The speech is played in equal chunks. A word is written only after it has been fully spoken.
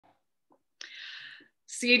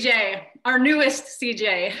CJ, our newest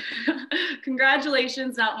CJ.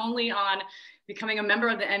 Congratulations not only on becoming a member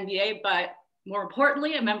of the NBA, but more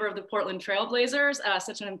importantly, a member of the Portland Trail Blazers.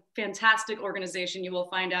 Such a fantastic organization. You will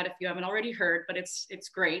find out if you haven't already heard, but it's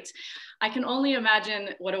great. I can only imagine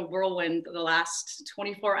what a whirlwind the last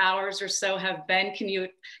 24 hours or so have been. Can you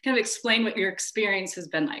kind of explain what your experience has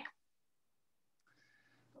been like?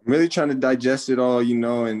 I'm really trying to digest it all,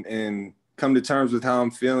 and come to terms with how I'm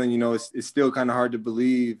feeling. It's still kind of hard to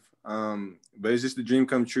believe, but it's just a dream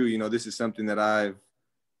come true. This is something that I've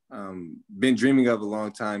been dreaming of a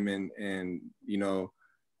long time. And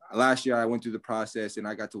last year I went through the process and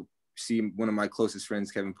I got to see one of my closest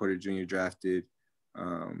friends, Kevin Porter Jr., drafted.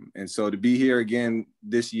 And so to be here again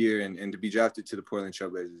this year and to be drafted to the Portland Trail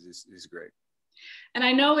Blazers is great. And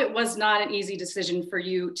I know it was not an easy decision for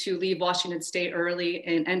you to leave Washington State early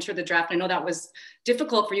and enter the draft. I know that was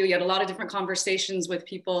difficult for you. You had a lot of different conversations with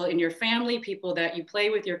people in your family, people that you play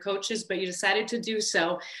with, your coaches, but you decided to do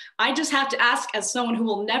so. I just have to ask, as someone who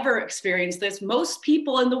will never experience this, most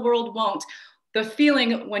people in the world won't, the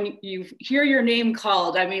feeling when you hear your name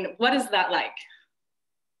called, I mean, what is that like?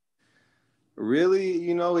 Really,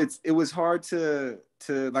 it was hard to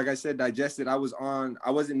like I said, digest it. I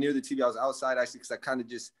wasn't near the TV. I was outside actually because I kind of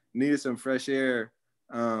just needed some fresh air.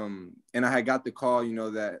 And I had got the call,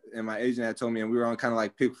 and my agent had told me, and we were on kind of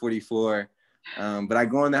like pick 44. But I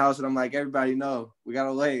go in the house and I'm like, everybody know, we got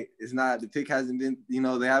to wait. It's not, the pick hasn't been,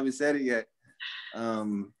 they haven't said it yet.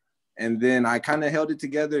 And then I kind of held it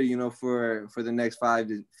together, for the next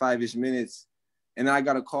five-ish minutes. And then I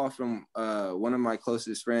got a call from one of my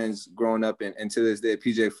closest friends growing up and to this day,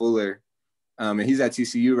 PJ Fuller. And he's at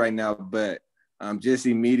TCU right now, but just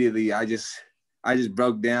immediately I just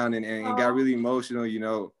broke down and got really emotional,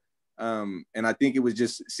 and I think it was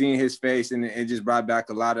just seeing his face, and it just brought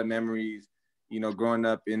back a lot of memories, growing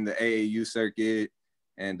up in the AAU circuit,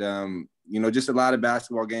 and just a lot of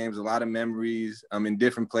basketball games, a lot of memories in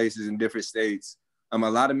different places in different states, a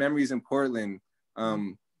lot of memories in Portland.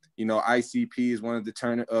 ICP is one of the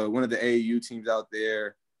AAU teams out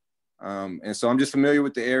there. And so I'm just familiar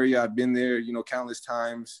with the area. I've been there, countless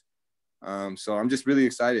times. So I'm just really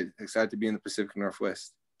excited to be in the Pacific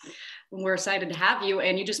Northwest. We're excited to have you.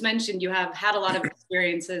 And you just mentioned you have had a lot of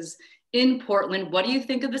experiences in Portland. What do you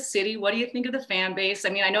think of the city? What do you think of the fan base? I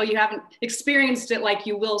mean, I know you haven't experienced it like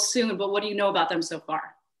you will soon, but what do you know about them so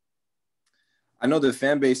far? I know the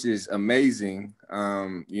fan base is amazing.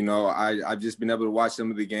 I've just been able to watch some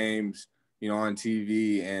of the games, on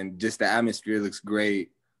TV, and just the atmosphere looks great.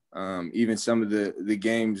 Even some of the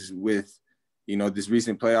games with, this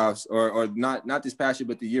recent playoffs or not this past year,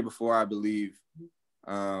 but the year before, I believe,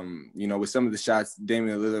 with some of the shots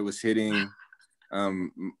Damian Lillard was hitting,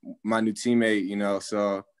 my new teammate,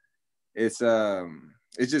 so it's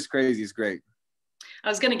just crazy. It's great. I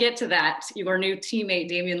was going to get to that. Your new teammate,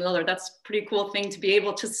 Damian Lillard. That's a pretty cool thing to be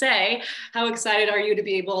able to say. How excited are you to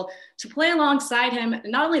be able to play alongside him?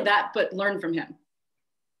 And not only that, but learn from him.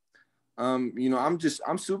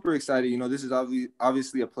 I'm super excited. This is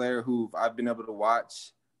obviously a player who I've been able to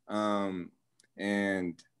watch.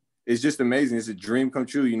 And it's just amazing. It's a dream come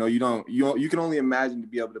true. You can only imagine to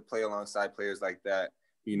be able to play alongside players like that,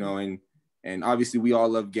 and obviously we all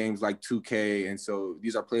love games like 2K. And so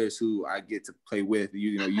these are players who I get to play with,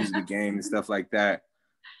 using the game and stuff like that.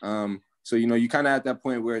 So, you kind of at that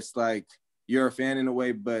point where it's like, you're a fan in a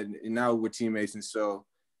way, but now we're teammates. And so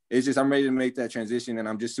it's just, I'm ready to make that transition, and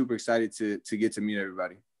I'm just super excited to get to meet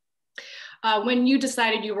everybody. When you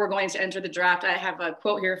decided you were going to enter the draft, I have a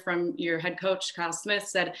quote here from your head coach, Kyle Smith,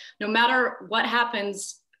 said, no matter what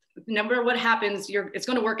happens, it's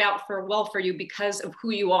going to work out well for you because of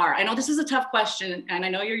who you are. I know this is a tough question, and I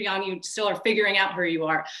know you're young, you still are figuring out who you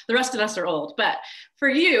are. The rest of us are old, but for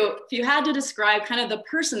you, if you had to describe kind of the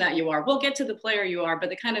person that you are, we'll get to the player you are, but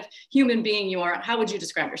the kind of human being you are, how would you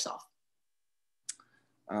describe yourself?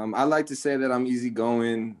 I like to say that I'm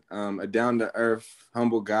easygoing, a down-to-earth,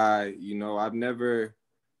 humble guy. I've never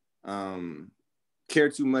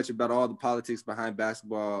cared too much about all the politics behind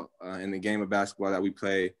basketball and the game of basketball that we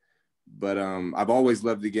play. But I've always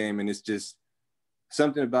loved the game, and it's just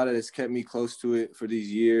something about it that's kept me close to it for these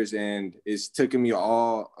years, and it's taken me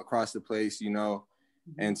all across the place,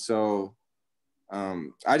 And so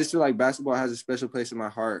I just feel like basketball has a special place in my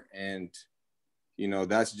heart, and,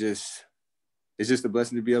 it's just a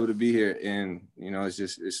blessing to be able to be here. And,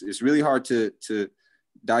 it's really hard to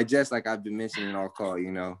digest, like I've been mentioning all call,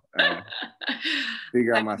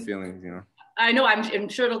 figure out my feelings, I know, I'm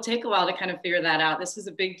sure it'll take a while to kind of figure that out. This is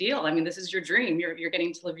a big deal. I mean, this is your dream. You're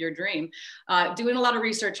getting to live your dream. Doing a lot of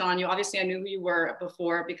research on you. Obviously, I knew who you were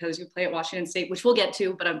before because you play at Washington State, which we'll get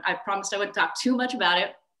to, but I promised I wouldn't talk too much about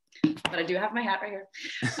it. But I do have my hat right here.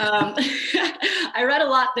 I read a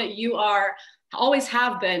lot that you always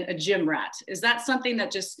have been a gym rat. Is that something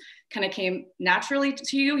that just kind of came naturally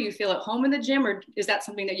to you? You feel at home in the gym, or is that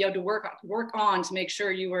something that you had to work on to make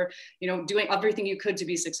sure you were, doing everything you could to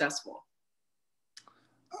be successful?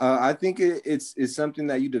 I think it's something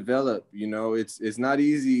that you develop. It's not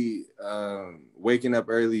easy waking up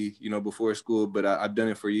early, before school, but I've done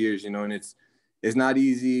it for years, and it's not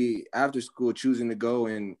easy after school choosing to go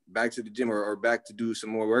and back to the gym or back to do some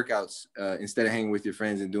more workouts instead of hanging with your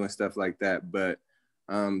friends and doing stuff like that. But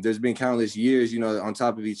there's been countless years, on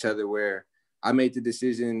top of each other where I made the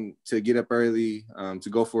decision to get up early, to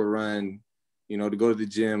go for a run, to go to the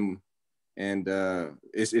gym. And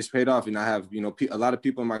it's paid off. And I have, a lot of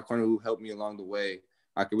people in my corner who helped me along the way.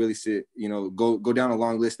 I could really go down a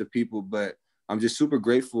long list of people, but I'm just super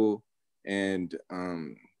grateful. And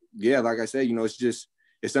yeah, like I said, it's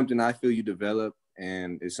something I feel you develop,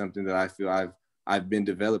 and it's something that I feel I've been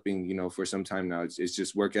developing, for some time now. It's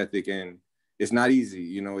just work ethic, and it's not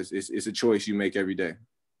easy. It's a choice you make every day.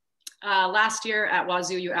 Last year at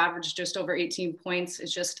Wazoo, you averaged just over 18 points.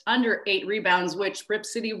 It's just under 8 rebounds, which Rip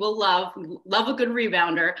City will love a good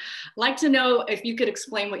rebounder. I'd like to know if you could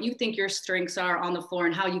explain what you think your strengths are on the floor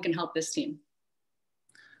and how you can help this team.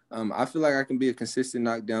 I feel like I can be a consistent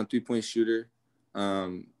knockdown 3-point shooter.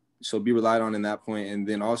 So be relied on in that point, and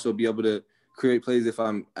then also be able to create plays if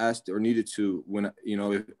I'm asked or needed to when,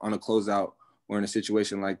 if on a closeout or in a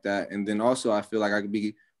situation like that. And then also I feel like I could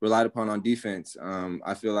be relied upon on defense.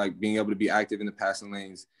 I feel like being able to be active in the passing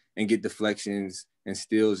lanes and get deflections and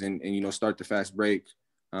steals and start the fast break.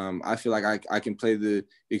 I feel like I can play the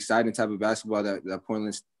exciting type of basketball that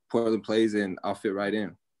Portland plays, and I'll fit right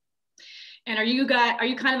in. And are you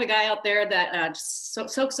kind of a guy out there that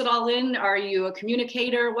soaks it all in? Are you a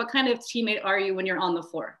communicator? What kind of teammate are you when you're on the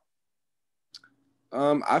floor?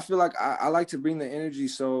 I feel like I like to bring the energy.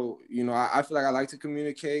 So, I feel like I like to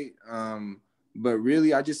communicate. But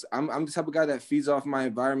really, I'm the type of guy that feeds off my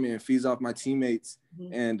environment and feeds off my teammates.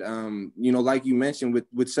 Mm-hmm. And, like you mentioned,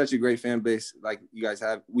 with such a great fan base like you guys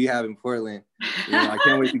we have in Portland, I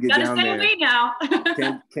can't wait to get down there. Now.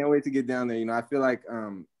 can't wait to get down there. I feel like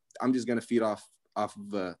I'm just going to feed off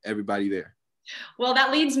of everybody there. Well,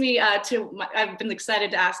 that leads me I've been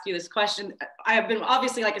excited to ask you this question. I have been,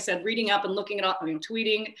 obviously, like I said, reading up and looking at all,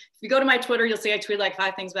 tweeting. If you go to my Twitter, you'll see I tweeted like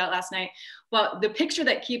 5 things about it last night. But the picture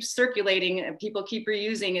that keeps circulating and people keep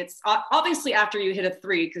reusing, it's obviously after you hit a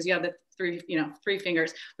 3, because you have the 3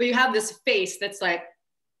 fingers, but you have this face that's like,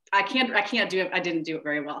 I can't do it. I didn't do it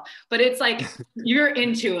very well, but it's like, you're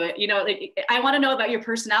into it. Like, I want to know about your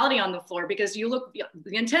personality on the floor, because the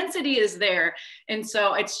intensity is there. And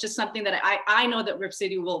so it's just something that I know that Rip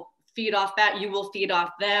City will feed off that. You will feed off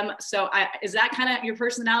them. So is that kind of your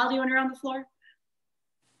personality when you're on the floor?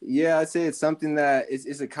 Yeah, I'd say it's something that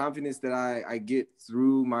it's a confidence that I get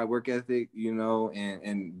through my work ethic,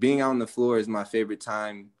 and being out on the floor is my favorite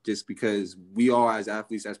time, just because we all as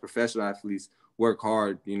athletes, as professional athletes, work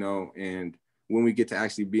hard, and when we get to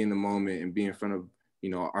actually be in the moment and be in front of,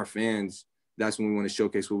 our fans, that's when we want to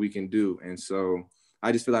showcase what we can do. And so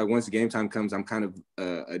I just feel like once game time comes, I'm kind of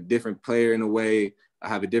a different player in a way. I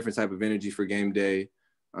have a different type of energy for game day.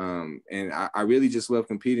 And I really just love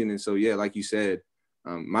competing. And so, yeah, like you said,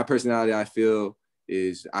 my personality, I feel,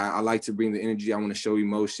 is I like to bring the energy. I want to show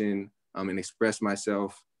emotion and express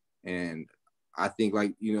myself. And I think,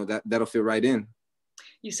 that'll fit right in.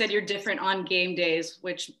 You said you're different on game days,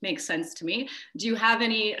 which makes sense to me. Do you have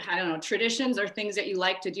any, traditions or things that you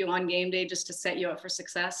like to do on game day just to set you up for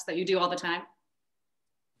success that you do all the time?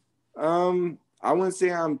 I wouldn't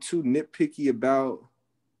say I'm too nitpicky about,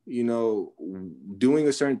 doing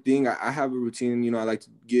a certain thing. I have a routine, I like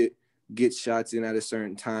to get shots in at a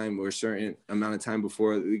certain time or a certain amount of time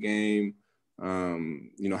before the game.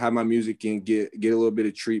 Have my music in, get a little bit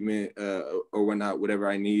of treatment or whatnot, whatever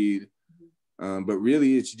I need. But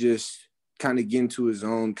really, it's just kind of getting to his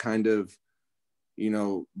own, kind of,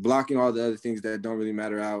 blocking all the other things that don't really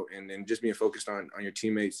matter out, and then just being focused on your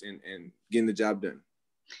teammates and getting the job done.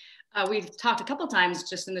 We've talked a couple of times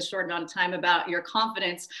just in this short amount of time about your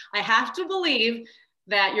confidence. I have to believe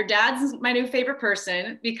that your dad's my new favorite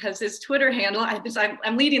person, because his Twitter handle,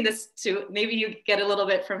 I'm leading this to, maybe you get a little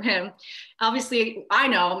bit from him. Obviously, I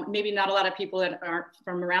know maybe not a lot of people that aren't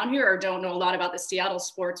from around here or don't know a lot about the Seattle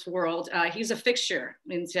sports world. He's a fixture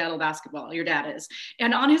in Seattle basketball, your dad is.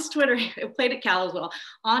 And on his Twitter, he played at Cal as well.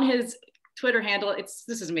 On his Twitter handle. This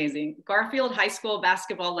is amazing. Garfield High School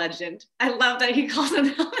basketball legend. I love that he calls him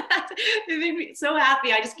that. It made me so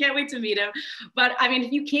happy. I just can't wait to meet him. But I mean,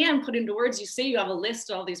 if you can put into words, you say you have a list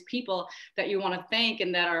of all these people that you want to thank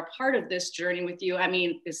and that are a part of this journey with you. I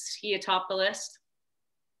mean, is he atop the list?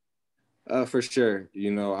 For sure. You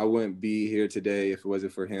know, I wouldn't be here today if it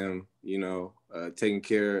wasn't for him, you know, taking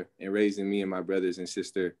care and raising me and my brothers and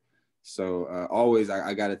sister. So always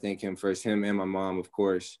I got to thank him first, him and my mom, of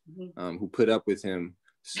course, who put up with him.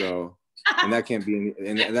 So, and that can't be,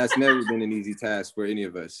 and that's never been an easy task for any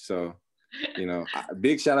of us. So, you know,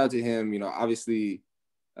 big shout out to him. You know, obviously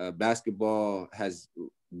basketball has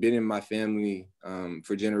been in my family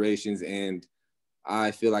for generations, and I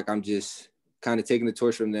feel like I'm just kind of taking the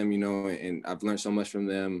torch from them, you know, and I've learned so much from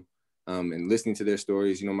them and listening to their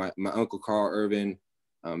stories. You know, my uncle Carl Irvin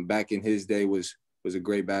back in his day was a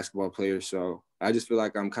great basketball player. So I just feel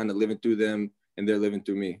like I'm kind of living through them and they're living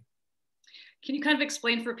through me. Can you kind of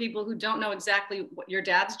explain for people who don't know exactly what your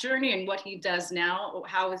dad's journey and what he does now?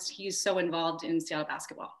 How is he so involved in Seattle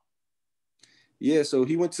basketball? Yeah, so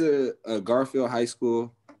he went to Garfield High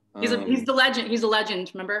School. He's the legend. He's a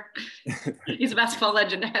legend. Remember, he's a basketball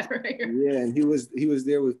legend. Right here. Yeah, and he was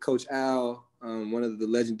there with Coach Al, one of the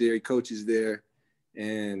legendary coaches there,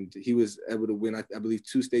 and he was able to win, I believe,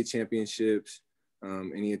 2 state championships.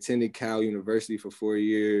 And he attended Cal University for 4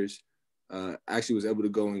 years. Actually was able to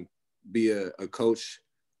go and be a coach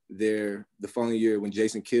there the following year when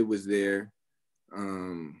Jason Kidd was there.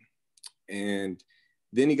 And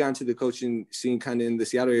then he got into the coaching scene kind of in the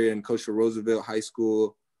Seattle area and coached for Roosevelt High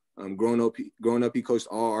School. Growing up, he coached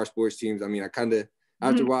all our sports teams. I mean, I kind of,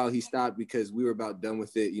 after a while, he stopped because we were about done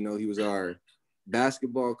with it. You know, he was our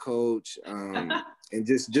basketball coach and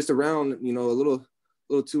just around, you know, a little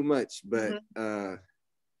too much. But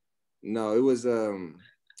no, it was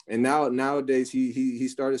and nowadays he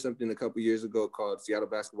started something a couple years ago called Seattle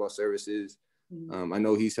Basketball Services. I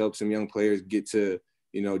know he's helped some young players get to,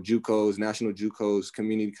 you know, JUCOs, national JUCOs,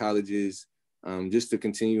 community colleges, just to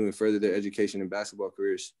continue and further their education and basketball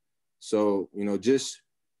careers. So, you know, just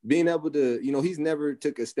being able to, you know, he's never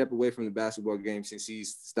took a step away from the basketball game since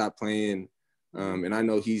he's stopped playing. And I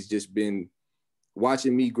know he's just been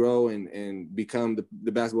watching me grow and become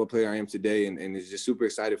the basketball player I am today, and is just super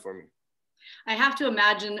excited for me. I have to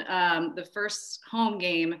imagine the first home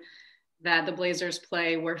game that the Blazers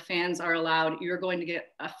play where fans are allowed, you're going to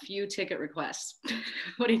get a few ticket requests.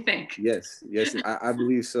 What do you think? Yes, I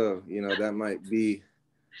believe so. You know, that might be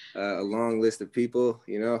a long list of people,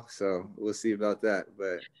 you know, so we'll see about that.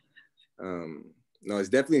 But no, it's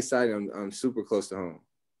definitely exciting. I'm super close to home.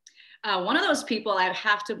 One of those people I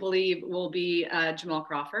have to believe will be Jamal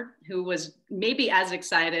Crawford, who was maybe as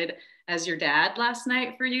excited as your dad last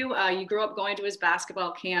night for you. You grew up going to his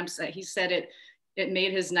basketball camps. He said it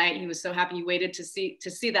made his night. He was so happy you waited to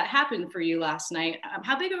see that happen for you last night.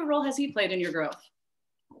 How big of a role has he played in your growth?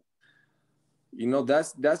 You know,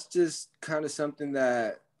 that's just kind of something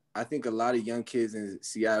that I think a lot of young kids in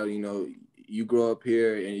Seattle, you know, you grow up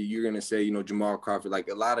here and you're going to say, you know, Jamal Crawford, like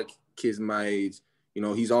a lot of kids my age, you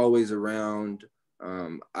know, he's always around.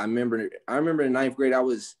 I remember in 9th grade, I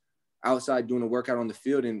was outside doing a workout on the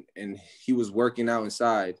field and he was working out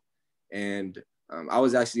inside. And I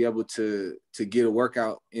was actually able to get a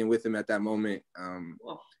workout in with him at that moment.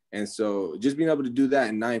 And so just being able to do that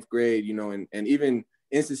in 9th grade, you know, and even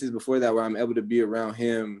instances before that where I'm able to be around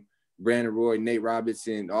him, Brandon Roy, Nate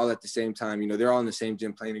Robinson, all at the same time, you know, they're all in the same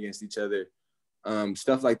gym playing against each other.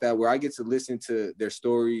 Stuff like that, where I get to listen to their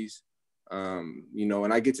stories, you know,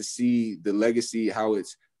 and I get to see the legacy, how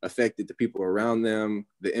it's affected the people around them,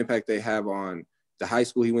 the impact they have on the high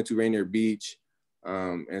school he went to, Rainier Beach.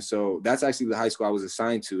 And so that's actually the high school I was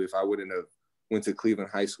assigned to if I wouldn't have went to Cleveland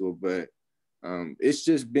High School. But it's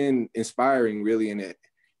just been inspiring, really, and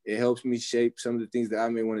it helps me shape some of the things that I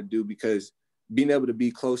may want to do, because being able to be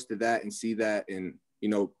close to that and see that and, you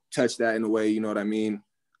know, touch that in a way, you know what I mean?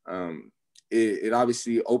 It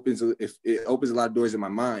obviously opens a lot of doors in my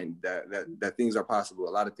mind that things are possible. A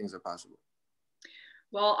lot of things are possible.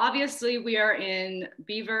 Well, obviously we are in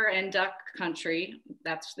beaver and duck country.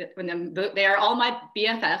 They are all my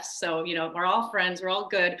BFFs. So, you know, we're all friends, we're all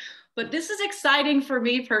good, but this is exciting for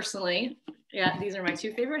me personally. Yeah, these are my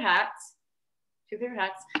two favorite hats.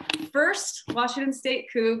 First Washington State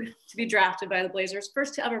Coug to be drafted by the Blazers,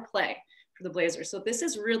 first to ever play for the Blazers. So this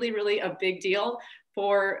is really, really a big deal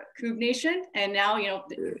for Coug Nation. And now, you know,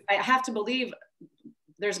 I have to believe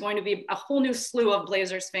there's going to be a whole new slew of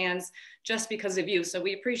Blazers fans just because of you. So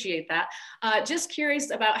we appreciate that. Just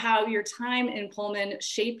curious about how your time in Pullman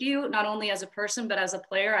shaped you, not only as a person, but as a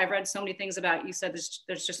player. I've read so many things about you. Said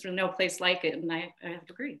there's just no place like it. And I have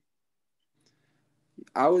to agree.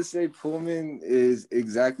 I would say Pullman is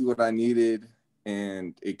exactly what I needed,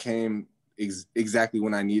 and it came exactly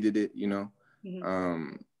when I needed it, you know.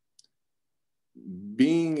 Mm-hmm.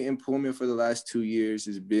 Being in Pullman for the last 2 years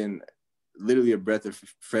has been literally a breath of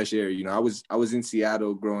fresh air. You know, I was in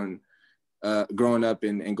Seattle growing up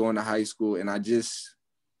and going to high school, and I just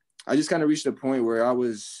kind of reached a point where I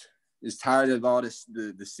was just tired of all this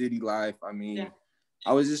the city life. I mean, Yeah.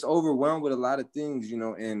 I was just overwhelmed with a lot of things, you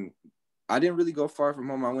know, and I didn't really go far from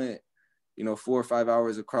home. I went, you know, 4 or 5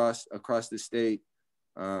 hours across the state,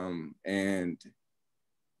 and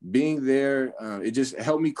being there, it just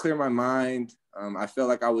helped me clear my mind. I felt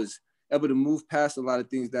like I was able to move past a lot of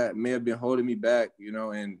things that may have been holding me back, you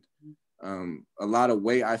know, and a lot of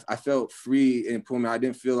weight. I felt free in Pullman. I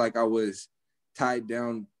didn't feel like I was tied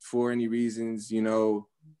down for any reasons, you know.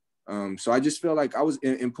 So I just feel like I was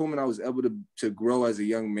in Pullman. I was able to grow as a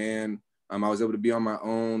young man. I was able to be on my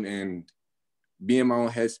own and be in my own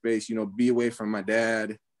headspace, you know, be away from my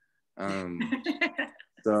dad.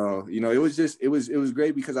 So, you know, it was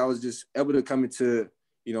great because I was just able to come into,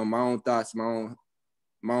 you know, my own thoughts, my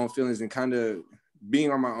own feelings, and kind of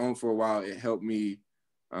being on my own for a while. It helped me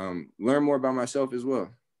learn more about myself as well.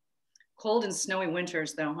 Cold and snowy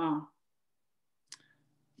winters though, huh?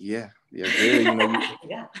 Yeah, very, you know,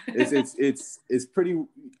 Yeah. it's pretty,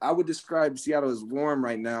 I would describe Seattle as warm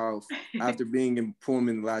right now after being in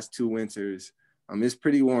Pullman the last 2 winters. It's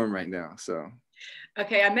pretty warm right now, so.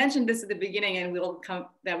 Okay, I mentioned this at the beginning, and we would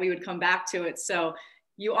come back to it. So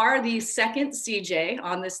you are the second CJ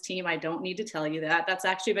on this team. I don't need to tell you that. That's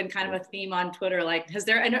actually been kind of a theme on Twitter. Like, has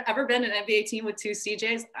there ever been an NBA team with 2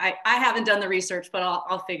 CJs? I haven't done the research, but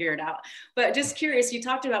I'll figure it out. But just curious, you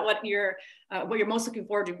talked about what you're most looking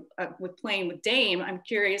forward to with playing with Dame. I'm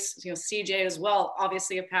curious, you know, CJ as well,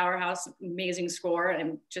 obviously a powerhouse, amazing scorer,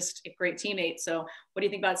 and just a great teammate. So what do you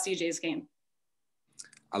think about CJ's game?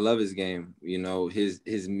 I love his game, you know, his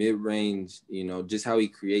mid-range, you know, just how he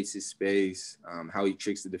creates his space, how he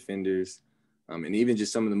tricks the defenders, and even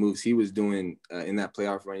just some of the moves he was doing in that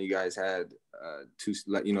playoff run you guys had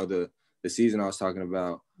you know, the season I was talking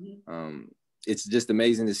about. It's just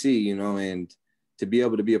amazing to see, you know, and to be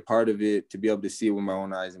able to be a part of it, to be able to see it with my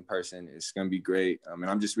own eyes in person, it's going to be great. And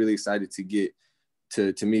I'm just really excited to get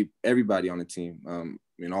to meet everybody on the team,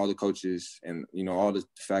 and all the coaches and, you know, all the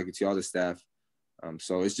faculty, all the staff.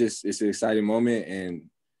 So it's an exciting moment, and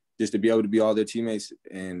just to be able to be all their teammates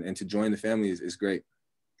and to join the family is great.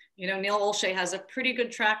 You know, Neil Olshey has a pretty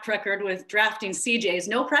good track record with drafting CJs.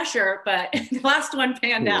 No pressure, but the last one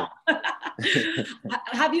panned out.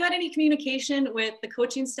 Have you had any communication with the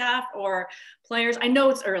coaching staff or players? I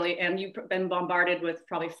know it's early, and you've been bombarded with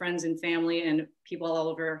probably friends and family and people all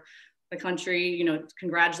over the country, you know,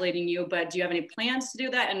 congratulating you. But do you have any plans to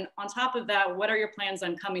do that? And on top of that, what are your plans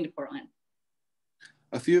on coming to Portland?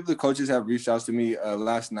 A few of the coaches have reached out to me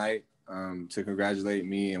last night to congratulate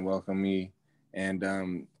me and welcome me.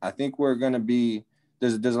 And I think we're going to be,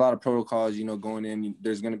 there's a lot of protocols, you know, going in.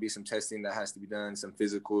 There's going to be some testing that has to be done, some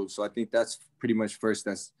physical. So I think that's pretty much first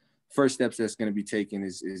steps that's going to be taken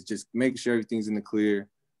is just making sure everything's in the clear.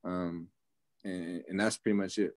 And that's pretty much it.